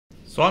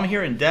So I'm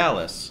here in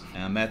Dallas.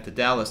 I'm at the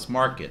Dallas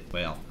market.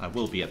 Well, I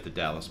will be at the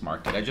Dallas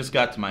market. I just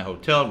got to my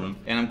hotel room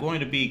and I'm going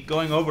to be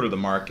going over to the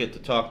market to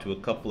talk to a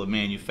couple of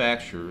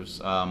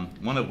manufacturers,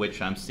 one of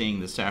which I'm seeing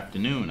this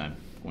afternoon. I'm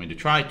going to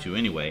try to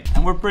anyway.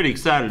 And we're pretty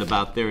excited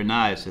about their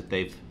knives that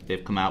they've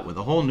come out with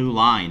a whole new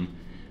line.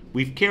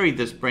 We've carried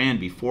this brand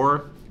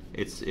before.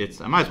 It's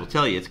I might as well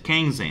tell you, it's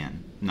Kangxan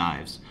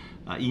knives.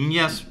 And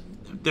yes,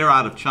 they're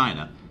out of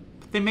China,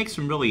 but they make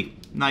some really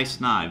nice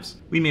knives.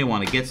 We may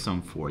want to get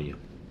some for you,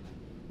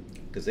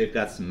 because they've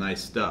got some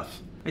nice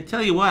stuff. I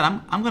tell you what,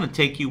 I'm going to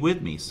take you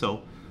with me,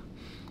 so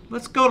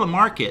let's go to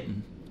market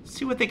and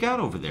see what they got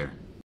over there.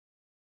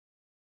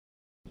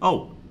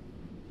 Oh,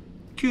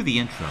 cue the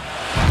intro.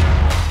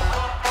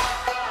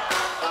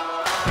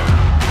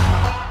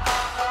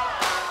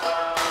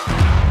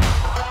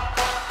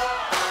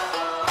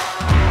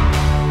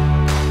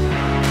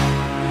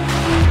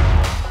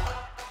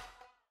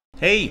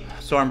 Hey,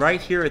 so I'm right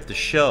here at the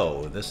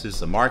show. This is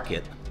the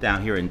market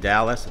down here in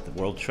Dallas at the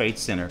World Trade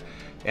Center.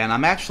 And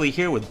I'm actually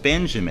here with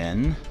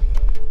Benjamin.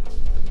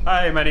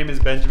 Hi, my name is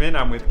Benjamin.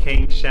 I'm with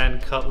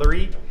Kangxan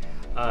Cutlery.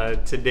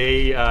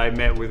 Today I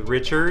met with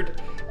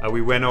Richard.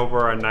 We went over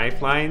our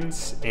knife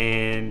lines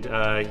and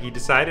he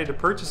decided to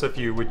purchase a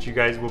few, which you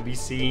guys will be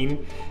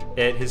seeing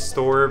at his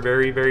store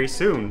very, very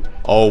soon.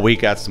 Oh, we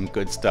got some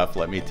good stuff,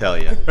 let me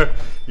tell you.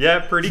 Yeah,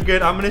 pretty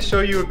good. I'm gonna show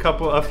you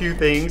a few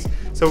things.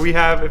 So we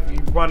have, if you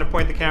want to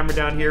point the camera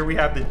down here, we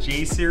have the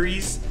J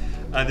series.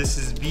 This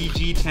is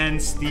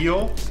VG10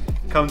 steel.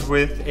 Comes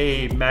with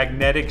a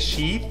magnetic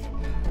sheath.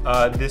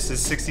 This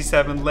is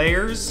 67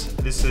 layers.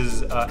 This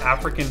is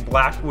African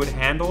blackwood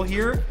handle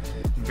here.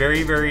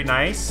 Very, very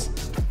nice.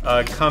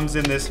 Comes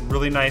in this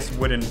really nice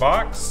wooden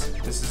box.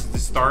 This is the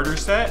starter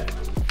set.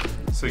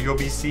 So you'll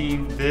be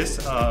seeing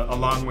this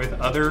along with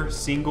other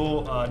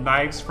single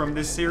knives from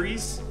this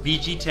series.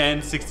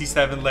 VG10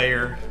 67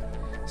 layer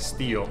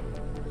steel.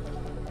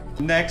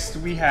 Next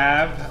we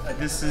have,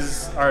 this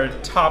is our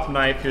top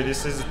knife here.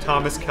 This is a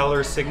Thomas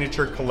Keller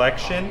Signature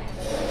Collection.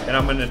 And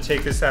I'm gonna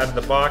take this out of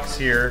the box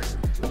here.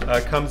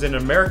 Comes in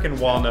an American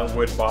walnut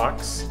wood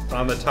box.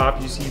 On the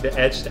top you see the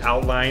etched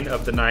outline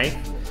of the knife.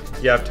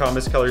 You have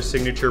Thomas Keller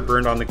Signature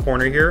burned on the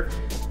corner here.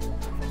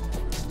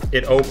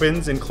 It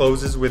opens and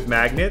closes with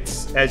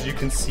magnets. As you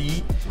can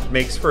see,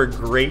 makes for a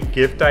great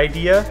gift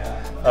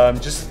idea.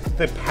 Just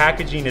the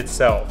packaging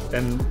itself.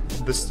 And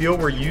the steel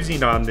we're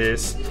using on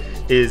this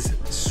is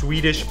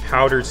Swedish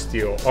powdered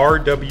steel,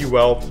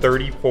 RWL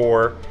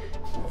 34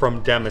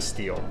 from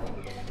Demasteel.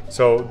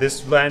 So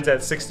this lands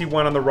at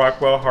 61 on the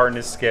Rockwell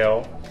hardness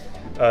scale.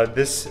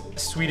 This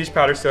Swedish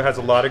powder steel has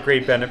a lot of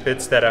great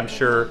benefits that I'm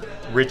sure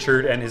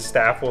Richard and his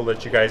staff will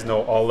let you guys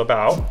know all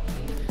about.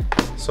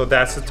 So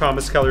that's the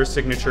Thomas Keller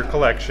Signature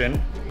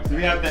Collection.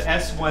 We have the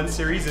S1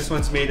 series. This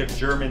one's made of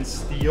German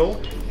steel.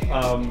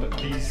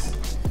 These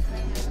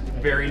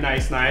very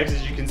nice knives.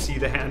 As you can see,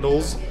 the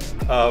handles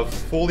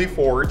fully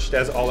forged,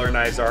 as all our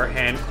knives are,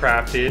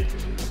 handcrafted.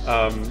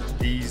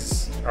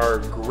 These are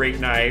great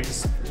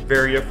knives,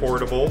 very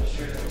affordable.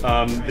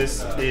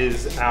 This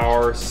is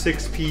our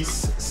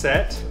 6-piece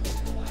set.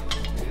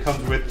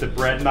 Comes with the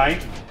bread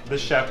knife, the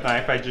chef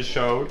knife I just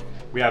showed.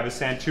 We have a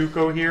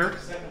Santoku here.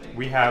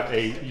 We have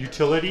a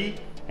utility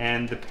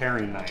and the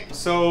paring knife.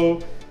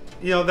 So,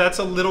 you know, that's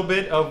a little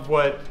bit of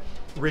what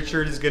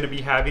Richard is going to be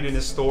having in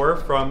his store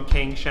from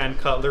Kangxan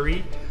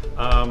Cutlery.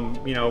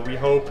 You know, we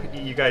hope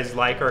you guys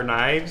like our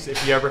knives.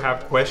 If you ever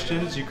have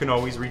questions, you can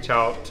always reach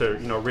out to,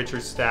 you know,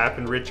 Richard's staff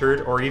and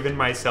Richard, or even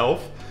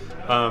myself.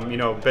 You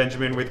know,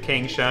 Benjamin with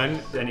Kangxan.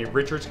 Any of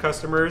Richard's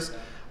customers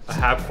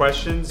have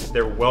questions,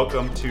 they're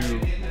welcome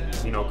to,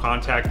 you know,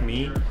 contact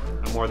me.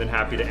 I'm more than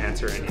happy to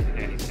answer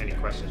any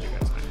questions you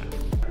guys might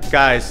have.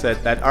 Guys,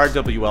 that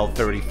RWL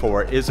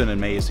 34 is an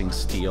amazing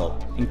steel.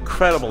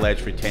 Incredible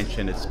edge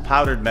retention. It's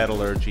powdered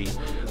metallurgy.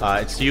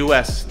 It's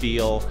US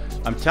steel.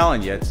 I'm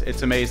telling you,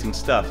 it's amazing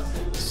stuff.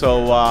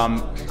 So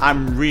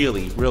I'm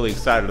really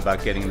excited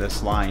about getting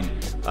this line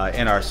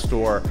in our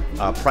store.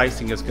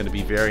 Pricing is going to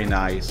be very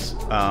nice.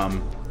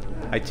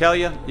 I tell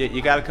you,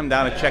 you got to come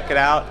down and check it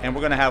out, and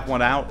we're going to have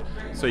one out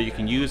so you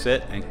can use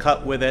it and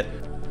cut with it.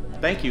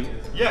 Thank you,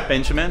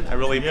 Benjamin. I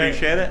really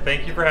appreciate it.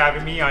 Thank you for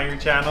having me on your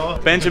channel.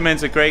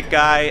 Benjamin's a great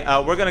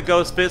guy. We're going to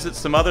go visit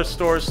some other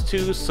stores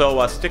too,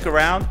 so stick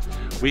around.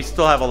 We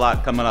still have a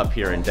lot coming up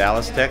here in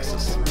Dallas,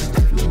 Texas.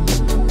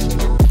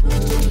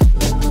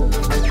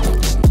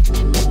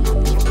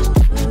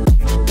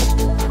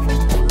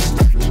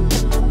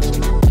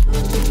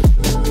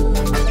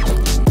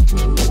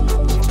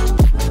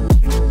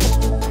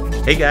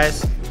 Hey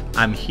guys,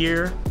 I'm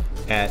here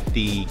at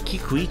the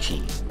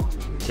Kikuichi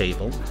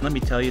table. Let me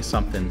tell you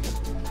something,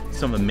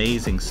 some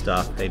amazing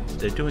stuff.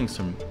 They're doing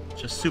some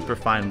just super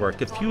fine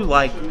work. If you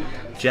like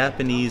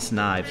Japanese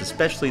knives,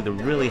 especially the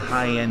really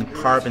high-end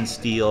carbon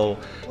steel,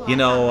 you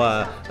know,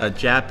 a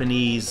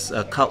Japanese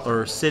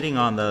cutler sitting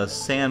on the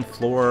sand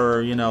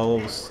floor, you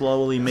know,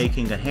 slowly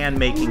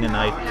hand-making a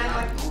knife,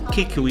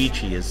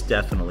 Kikuichi is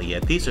definitely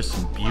it. These are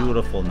some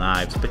beautiful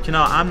knives, but you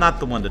know, I'm not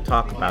the one to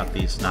talk about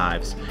these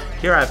knives.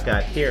 Here I've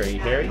got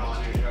Harry.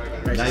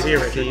 Nice Nice to see you,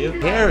 to Richard. see you.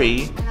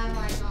 Harry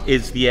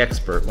is the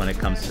expert when it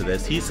comes to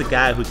this. He's the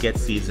guy who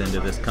gets these into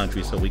this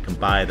country so we can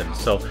buy them.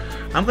 So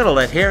I'm going to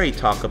let Harry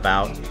talk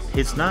about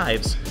his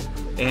knives.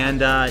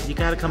 And you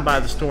got to come by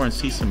the store and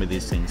see some of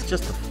these things.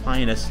 Just the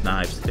finest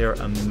knives. They're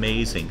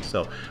amazing.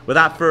 So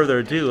without further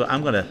ado,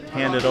 I'm going to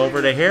hand it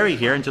over to Harry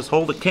here and just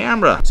hold the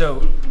camera.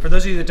 So for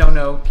those of you that don't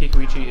know,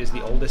 Kikuichi is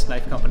the oldest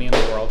knife company in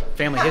the world.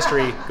 Family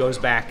history goes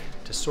back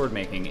to sword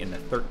making in the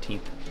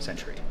 13th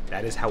century.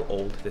 That is how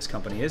old this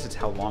company is. It's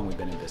how long we've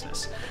been in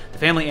business. The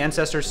family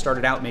ancestors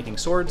started out making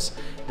swords.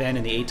 Then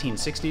in the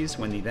 1860s,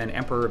 when the then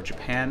Emperor of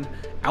Japan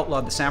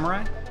outlawed the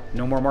samurai,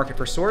 no more market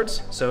for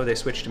swords, so they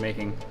switched to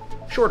making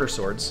shorter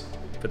swords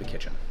for the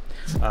kitchen.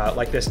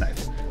 Like this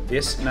knife.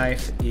 This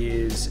knife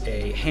is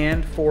a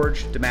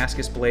hand-forged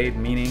Damascus blade,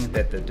 meaning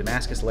that the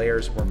Damascus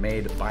layers were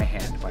made by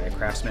hand by a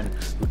craftsman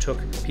who took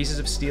pieces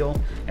of steel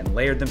and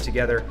layered them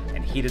together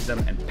and heated them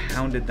and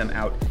pounded them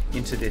out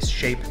into this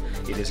shape.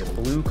 It is a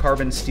blue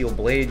carbon steel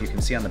blade. You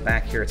can see on the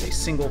back here it's a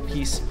single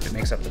piece that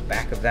makes up the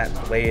back of that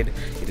blade.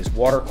 It is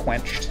water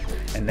quenched,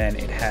 and then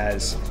it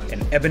has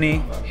an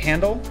ebony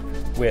handle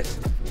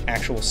with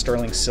actual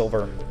sterling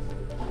silver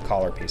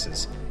collar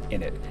pieces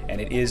in it, and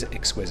it is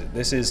exquisite.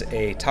 This is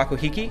a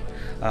takohiki.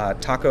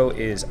 Tako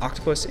is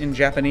octopus in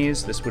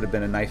Japanese. This would have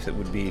been a knife that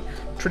would be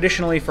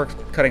traditionally for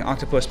cutting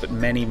octopus, but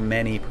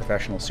many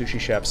professional sushi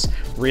chefs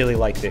really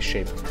like this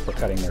shape for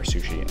cutting their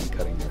sushi and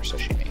cutting their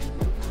sashimi.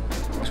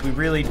 So we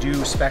really do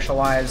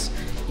specialize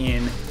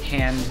in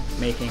hand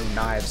making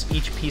knives.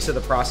 Each piece of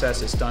the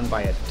process is done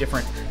by a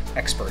different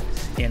expert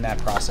in that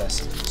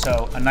process.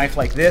 So a knife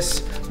like this,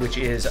 which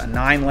is a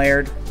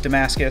 9-layered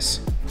Damascus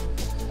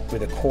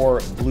with a core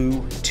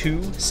blue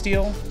 2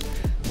 steel.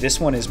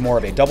 This one is more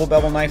of a double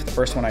bevel knife. The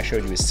first one I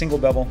showed you is single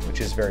bevel, which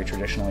is very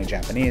traditionally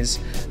Japanese.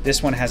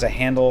 This one has a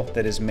handle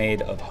that is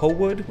made of hoe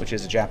wood, which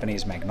is a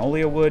Japanese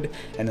magnolia wood,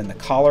 and then the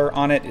collar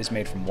on it is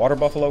made from water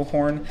buffalo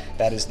horn.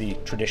 That is the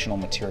traditional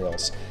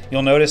materials.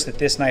 You'll notice that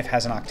this knife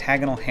has an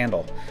octagonal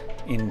handle.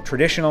 In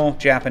traditional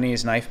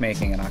Japanese knife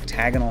making, an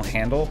octagonal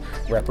handle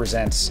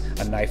represents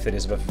a knife that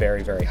is of a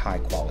very high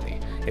quality.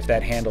 If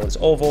that handle is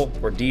oval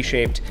or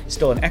D-shaped,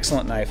 still an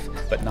excellent knife,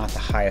 but not the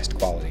highest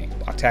quality.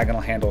 Octagonal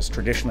handles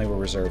traditionally were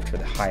reserved for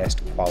the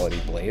highest quality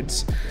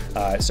blades.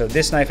 So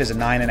this knife is a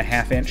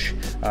 9.5 inch,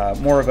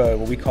 more of a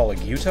what we call a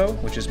gyuto,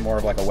 which is more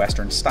of like a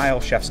Western style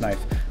chef's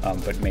knife,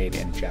 but made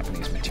in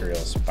Japanese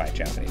materials by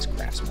Japanese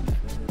craftsmen.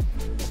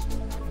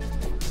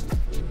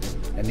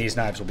 And these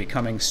knives will be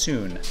coming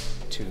soon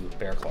to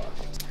Bear Claw.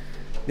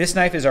 This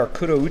knife is our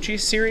Kurouchi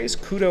series.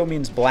 Kuro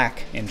means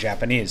black in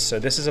Japanese, so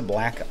this is a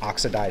black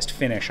oxidized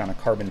finish on a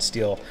carbon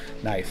steel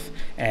knife,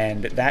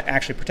 and that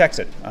actually protects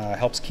it,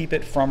 helps keep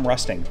it from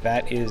rusting.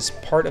 That is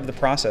part of the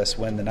process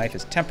when the knife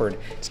is tempered.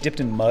 It's dipped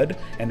in mud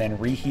and then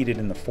reheated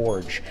in the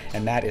forge,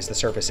 and that is the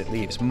surface it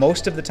leaves.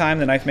 Most of the time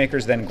the knife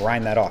makers then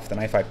grind that off. The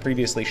knife I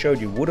previously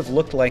showed you would have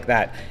looked like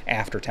that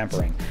after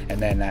tempering, and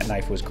then that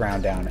knife was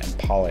ground down and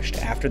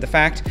polished after the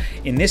fact.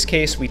 In this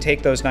case, we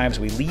take those knives,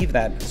 we leave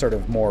that sort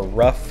of more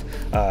rough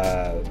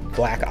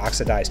black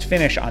oxidized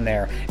finish on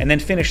there, and then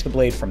finish the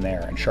blade from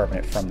there and sharpen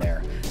it from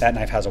there. That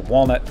knife has a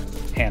walnut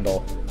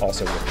handle,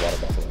 also with water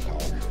buffalo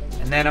collar.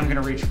 And then I'm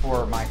gonna reach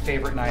for my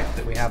favorite knife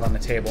that we have on the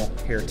table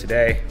here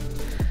today.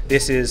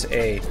 This is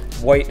a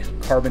white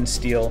carbon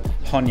steel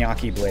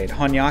Honyaki blade.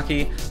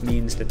 Honyaki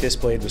means that this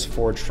blade was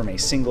forged from a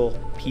single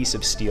piece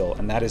of steel,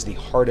 and that is the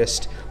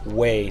hardest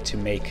way to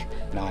make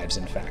knives,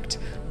 in fact.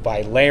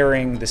 By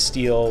layering the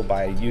steel,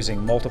 by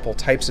using multiple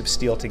types of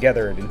steel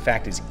together, it in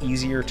fact is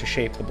easier to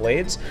shape the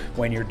blades.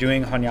 When you're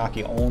doing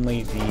Honyaki,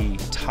 only the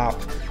top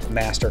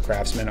master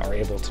craftsmen are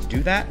able to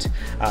do that.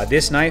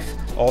 This knife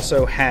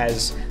also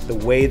has the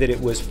way that it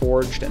was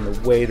forged and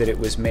the way that it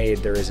was made.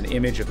 There is an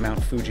image of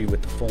Mount Fuji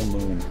with the full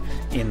moon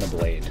in the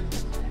blade.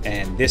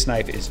 And this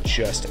knife is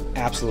just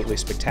absolutely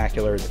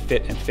spectacular, the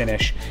fit and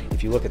finish.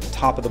 If you look at the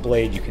top of the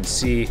blade, you can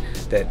see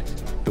that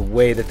the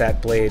way that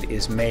that blade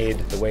is made,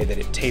 the way that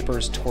it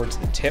tapers towards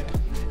the tip,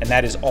 and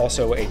that is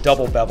also a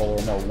double bevel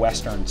or more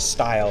Western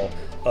style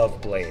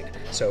of blade.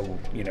 So,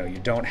 you know, you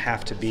don't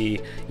have to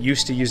be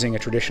used to using a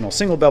traditional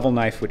single bevel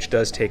knife, which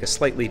does take a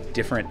slightly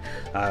different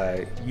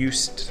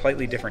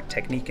slightly different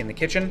technique in the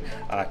kitchen,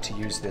 to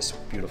use this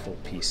beautiful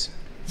piece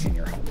in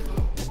your home.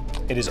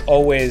 It is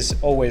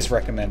always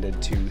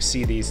recommended to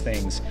see these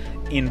things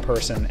in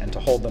person and to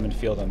hold them and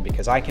feel them,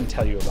 because I can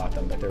tell you about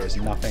them, but there is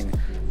nothing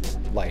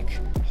like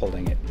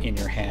holding it in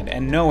your hand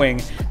and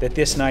knowing that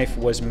this knife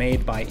was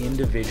made by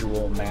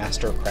individual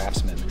master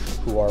craftsmen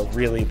who are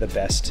really the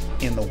best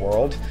in the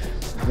world.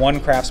 One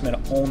craftsman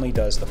only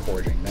does the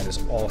forging. That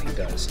is all he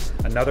does.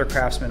 Another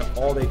craftsman,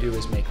 all they do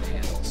is make the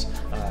handles.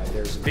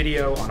 There's a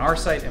video on our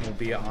site and will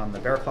be on the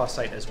Bear Claw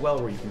site as well,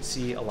 where you can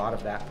see a lot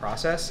of that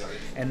process.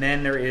 And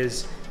then there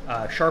is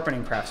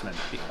sharpening craftsman.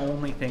 The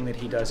only thing that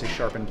he does is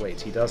sharpen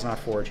blades. He does not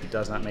forge, he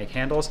does not make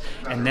handles.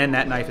 And then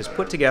that knife is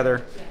put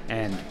together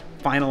and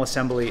final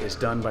assembly is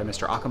done by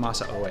Mr.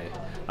 Akamasa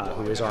Oe,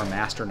 who is our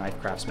master knife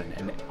craftsman.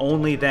 And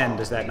only then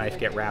does that knife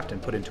get wrapped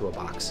and put into a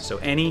box. So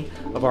any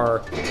of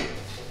our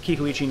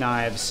Kikuichi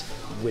knives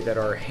that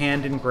are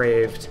hand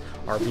engraved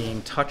are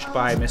being touched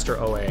by Mr.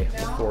 Oe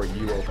before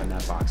you open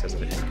that box as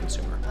an end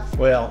consumer.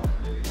 Well,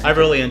 I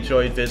really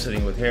enjoyed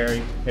visiting with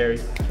Harry.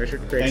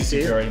 Richard, great to see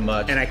you. Thank you very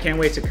much. And I can't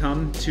wait to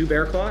come to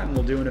Bear Claw, and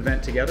we'll do an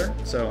event together.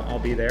 So I'll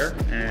be there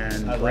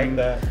and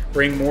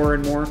bring more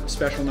and more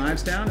special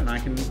knives down, and I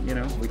can,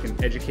 we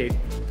can educate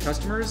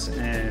customers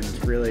and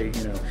really,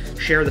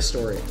 share the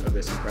story of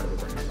this incredible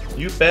brand.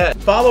 You bet.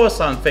 Follow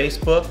us on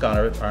Facebook,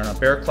 on our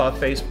Bear Claw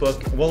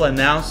Facebook. We'll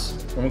announce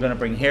when we're going to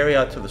bring Harry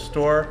out to the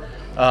store,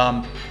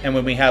 and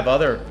when we have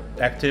other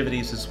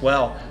activities as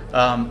well.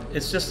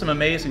 It's just some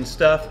amazing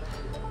stuff.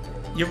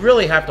 You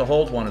really have to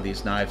hold one of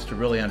these knives to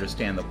really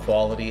understand the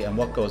quality and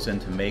what goes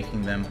into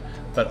making them.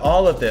 But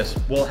all of this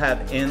we'll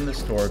have in the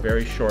store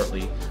very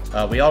shortly.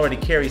 We already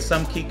carry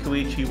some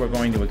Kikuichi. We're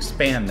going to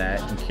expand that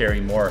and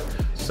carry more.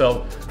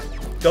 So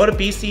go to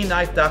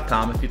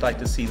bcknife.com if you'd like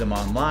to see them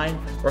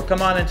online, or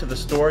come on into the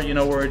store. You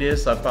know where it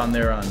is, up on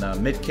there on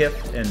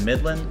Midkiff in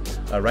Midland,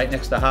 right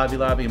next to Hobby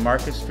Lobby and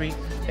Market Street,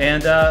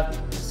 and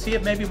see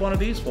if maybe one of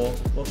these will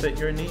fit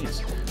your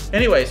needs.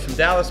 Anyways, from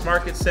Dallas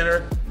Market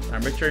Center,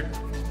 I'm Richard.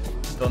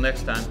 Until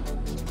next time.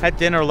 Had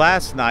dinner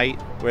last night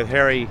with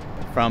Harry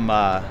from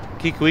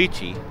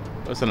Kikuichi.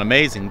 It was an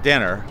amazing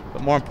dinner,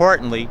 but more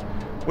importantly,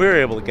 we were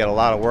able to get a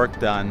lot of work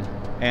done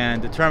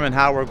and determine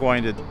how we're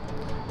going to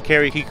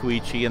carry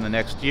Kikuichi in the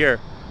next year.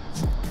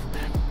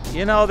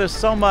 There's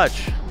so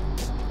much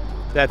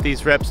that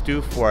these reps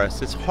do for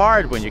us. It's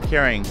hard when you're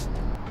carrying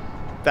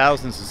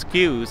thousands of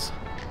SKUs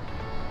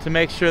to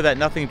make sure that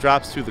nothing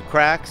drops through the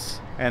cracks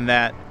and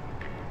that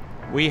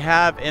we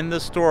have in the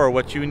store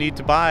what you need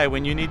to buy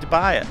when you need to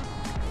buy it.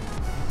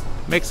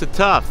 Makes it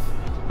tough,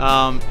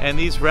 and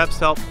these reps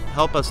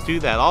help us do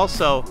that.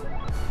 Also,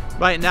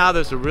 right now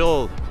there's a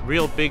real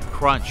big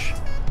crunch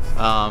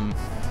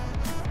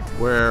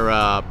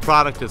where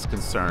product is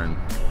concerned.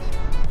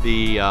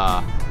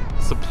 The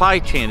supply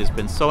chain has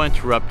been so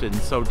interrupted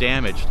and so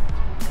damaged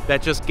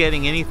that just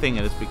getting anything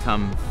has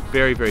become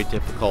very, very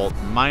difficult.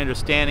 And my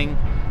understanding,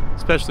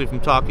 especially from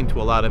talking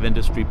to a lot of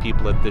industry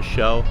people at this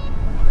show,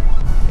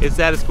 is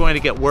that it's going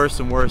to get worse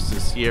and worse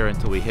this year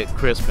until we hit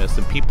Christmas,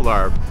 and people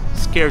are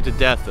scared to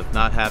death of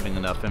not having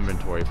enough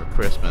inventory for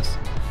Christmas.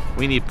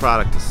 We need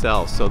product to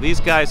sell, so these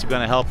guys are going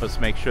to help us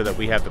make sure that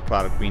we have the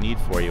product we need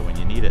for you when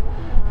you need it.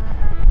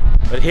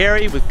 But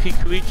Harry with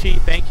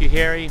Kikuichi, thank you,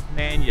 Harry.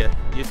 Man, you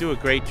do a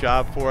great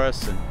job for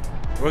us, and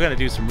we're going to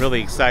do some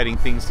really exciting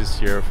things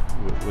this year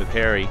with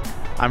Harry.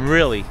 I'm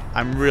really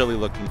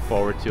looking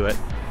forward to it.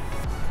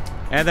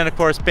 And then of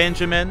course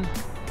Benjamin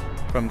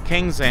from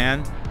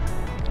Kingzan.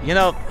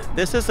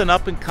 This is an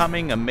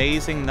up-and-coming,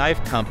 amazing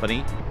knife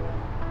company.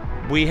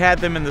 We had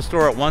them in the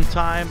store at one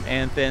time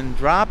and then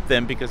dropped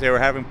them because they were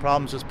having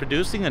problems just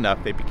producing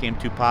enough. They became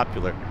too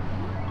popular.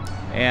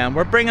 And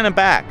we're bringing them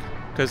back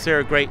because they're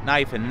a great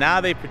knife, and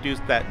now they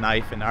produced that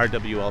knife in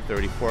RWL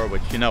 34,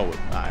 which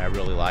I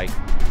really like.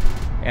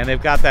 And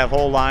they've got that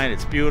whole line.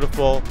 It's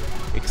beautiful,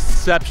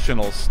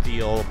 exceptional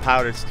steel,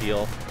 powdered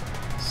steel.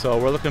 So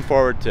we're looking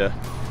forward to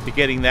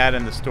getting that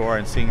in the store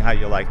and seeing how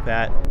you like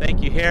that.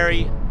 Thank you,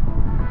 Harry.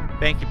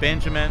 Thank you,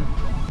 Benjamin,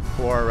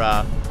 for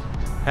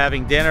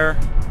having dinner,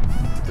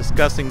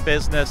 discussing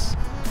business,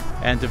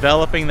 and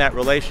developing that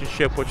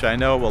relationship, which I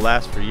know will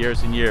last for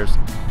years and years.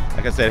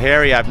 Like I said,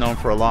 Harry I've known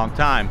for a long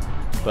time,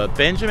 but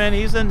Benjamin,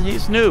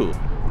 he's new,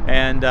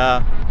 and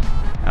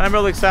I'm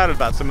really excited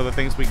about some of the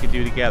things we could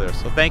do together.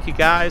 So thank you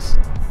guys,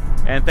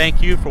 and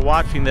thank you for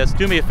watching this.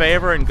 Do me a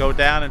favor and go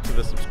down into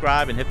the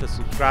subscribe and hit the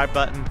subscribe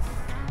button,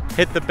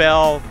 hit the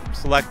bell,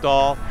 select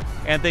all,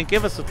 and then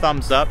give us a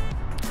thumbs up.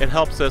 It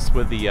helps us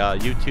with the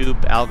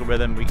YouTube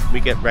algorithm.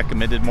 We get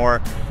recommended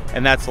more,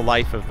 and that's the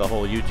life of the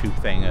whole YouTube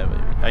thing.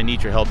 I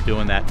need your help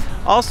doing that.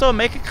 Also,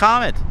 make a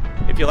comment.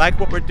 If you like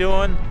what we're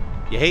doing,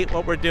 you hate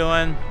what we're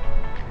doing,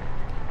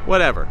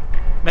 whatever.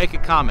 Make a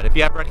comment. If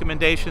you have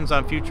recommendations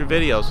on future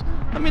videos,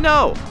 let me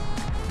know.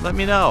 Let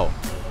me know.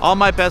 All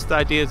my best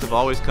ideas have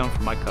always come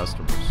from my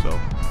customers. So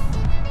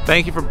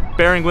thank you for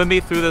bearing with me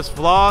through this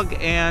vlog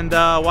and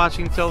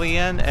watching till the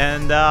end.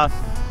 And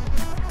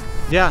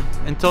yeah,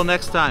 until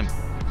next time.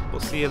 We'll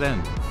see you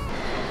then.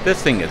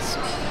 This thing is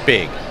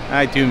big.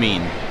 I do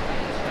mean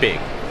big.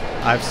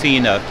 I've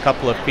seen a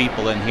couple of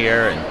people in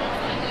here,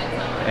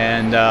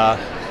 and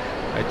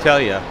I tell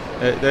you,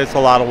 there's a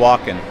lot of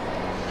walking.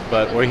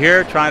 But we're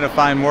here trying to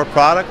find more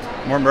product,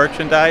 more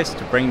merchandise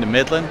to bring to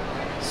Midland.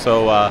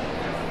 So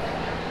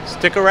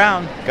stick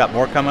around. Got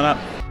more coming up.